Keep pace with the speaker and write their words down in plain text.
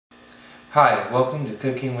Hi, welcome to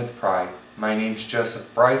Cooking with Pride. My name's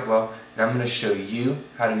Joseph Bridewell, and I'm going to show you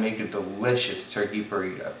how to make a delicious turkey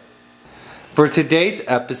burrito. For today's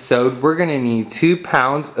episode, we're going to need 2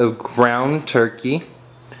 pounds of ground turkey,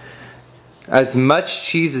 as much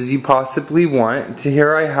cheese as you possibly want. So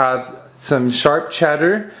here I have some sharp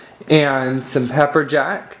cheddar and some pepper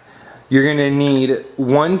jack. You're going to need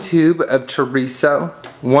 1 tube of chorizo,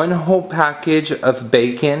 1 whole package of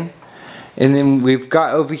bacon, and then we've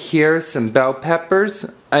got over here some bell peppers,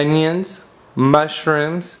 onions,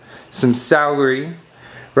 mushrooms, some celery.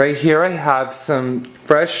 Right here I have some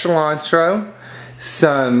fresh cilantro,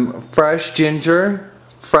 some fresh ginger,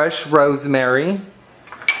 fresh rosemary.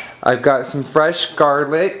 I've got some fresh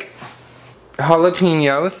garlic,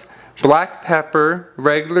 jalapenos, black pepper,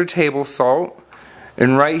 regular table salt,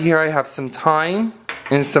 and right here I have some thyme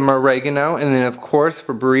and some oregano, and then of course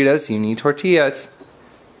for burritos you need tortillas.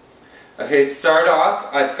 Okay, to start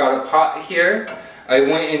off, I've got a pot here. I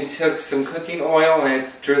went and took some cooking oil and I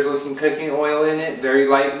drizzled some cooking oil in it very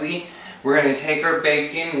lightly. We're going to take our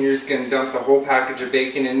bacon and you're just going to dump the whole package of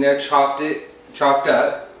bacon in there, chopped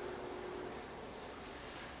up.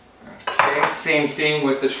 Okay, same thing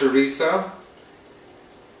with the chorizo.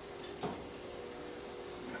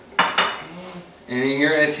 And then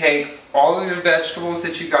you're going to take all of your vegetables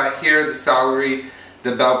that you got here, the celery,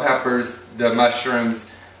 the bell peppers, the mushrooms,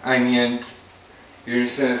 onions. You're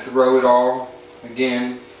just going to throw it all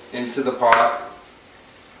again into the pot.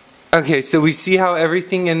 Okay, so we see how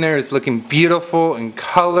everything in there is looking beautiful and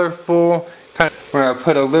colorful. We're going to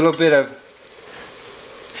put a little bit of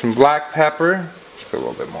some black pepper. Let's put a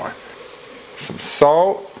little bit more. Some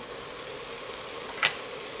salt.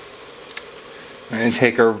 We're going to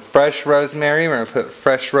take our fresh rosemary. We're going to put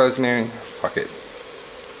fresh rosemary. Fuck it.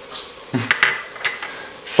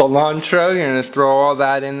 Cilantro, you're going to throw all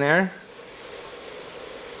that in there.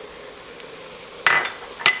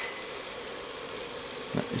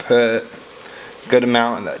 Put a good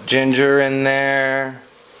amount of that ginger in there.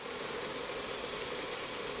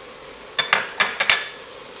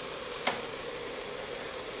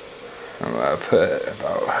 I'm going to put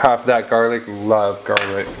about half that garlic. Love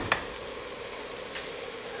garlic.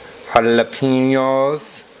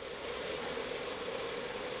 Jalapenos.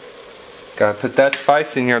 Gotta put that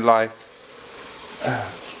spice in your life.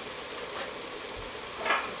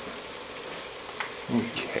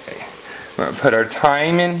 Okay. We're gonna put our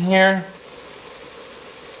thyme in here.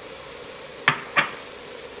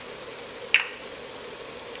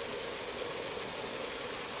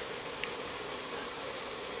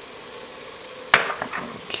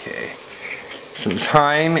 Okay. Some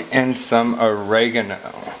thyme and some oregano.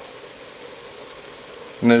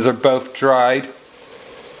 And those are both dried.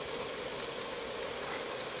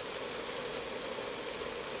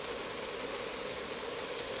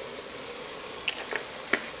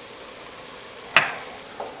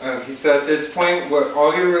 Okay, so at this point,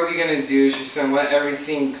 all you're really going to do is just going to let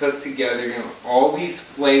everything cook together. All these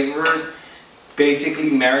flavors basically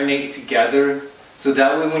marinate together, so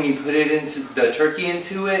that way when you put it into the turkey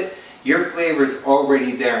into it, your flavor is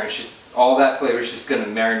already there. It's just all that flavor is just going to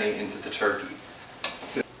marinate into the turkey.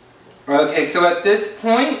 Okay, so at this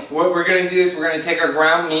point, what we're going to do is we're going to take our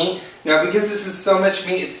ground meat. Now, because this is so much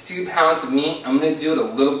meat, it's 2 pounds of meat, I'm going to do it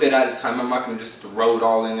a little bit at a time. I'm not going to just throw it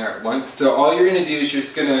all in there at once. So all you're going to do is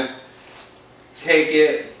just going to take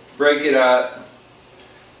it, break it up,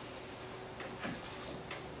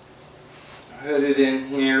 put it in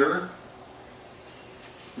here.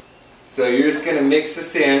 So you're just going to mix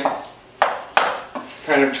this in. Just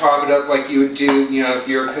kind of chop it up like you would do, you know, if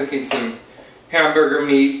you're cooking some hamburger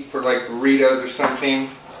meat for like burritos or something.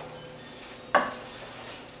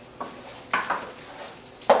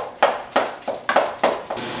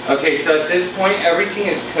 Okay, so at this point everything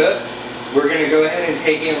is cooked. We're going to go ahead and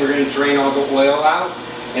take it and we're going to drain all the oil out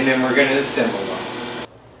and then we're going to assemble them.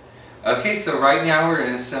 Okay, so right now we're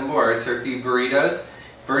going to assemble our turkey burritos.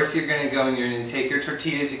 First you're going to go and you're going to take your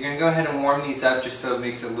tortillas. You're going to go ahead and warm these up just so it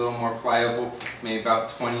makes it a little more pliable for maybe about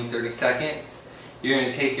 20-30 seconds. You're going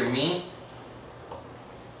to take your meat.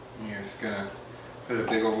 You're just going to put a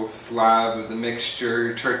big old slab of the mixture,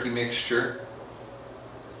 your turkey mixture.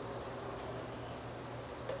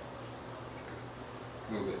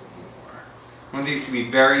 A little bit more. I want these to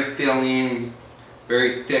be very filling,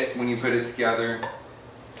 very thick when you put it together.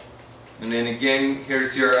 And then again,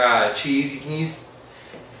 here's your cheese. You can use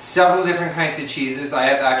several different kinds of cheeses. I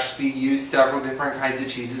have actually used several different kinds of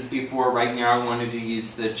cheeses before. Right now I wanted to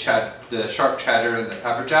use the sharp cheddar and the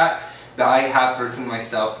pepper jack. But I have personally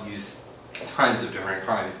myself used tons of different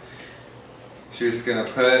kinds. So you're just going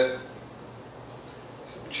to put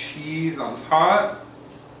some cheese on top.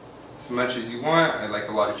 as much as you want. I like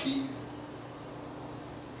a lot of cheese.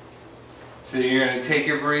 So you're going to take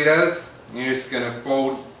your burritos, and you're just going to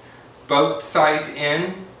fold both sides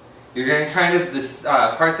in. You're going to kind of, this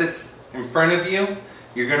part that's in front of you,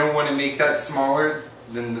 you're going to want to make that smaller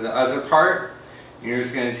than the other part. You're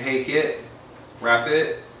just going to take it, wrap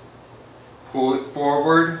it, pull it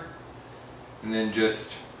forward, and then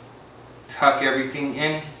just tuck everything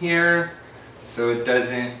in here so it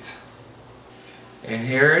doesn't. And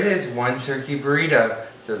here it is, one turkey burrito.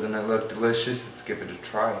 Doesn't it look delicious? Let's give it a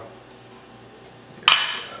try.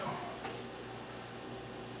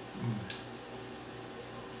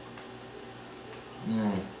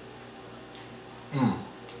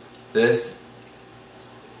 This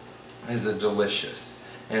is a delicious,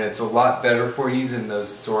 and it's a lot better for you than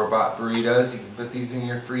those store-bought burritos. You can put these in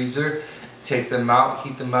your freezer, take them out,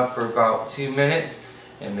 heat them up for about 2 minutes,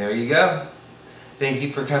 and there you go. Thank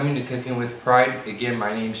you for coming to Cooking with Pride. Again,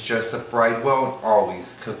 my name's Joseph Bridewell, and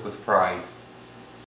always cook with pride.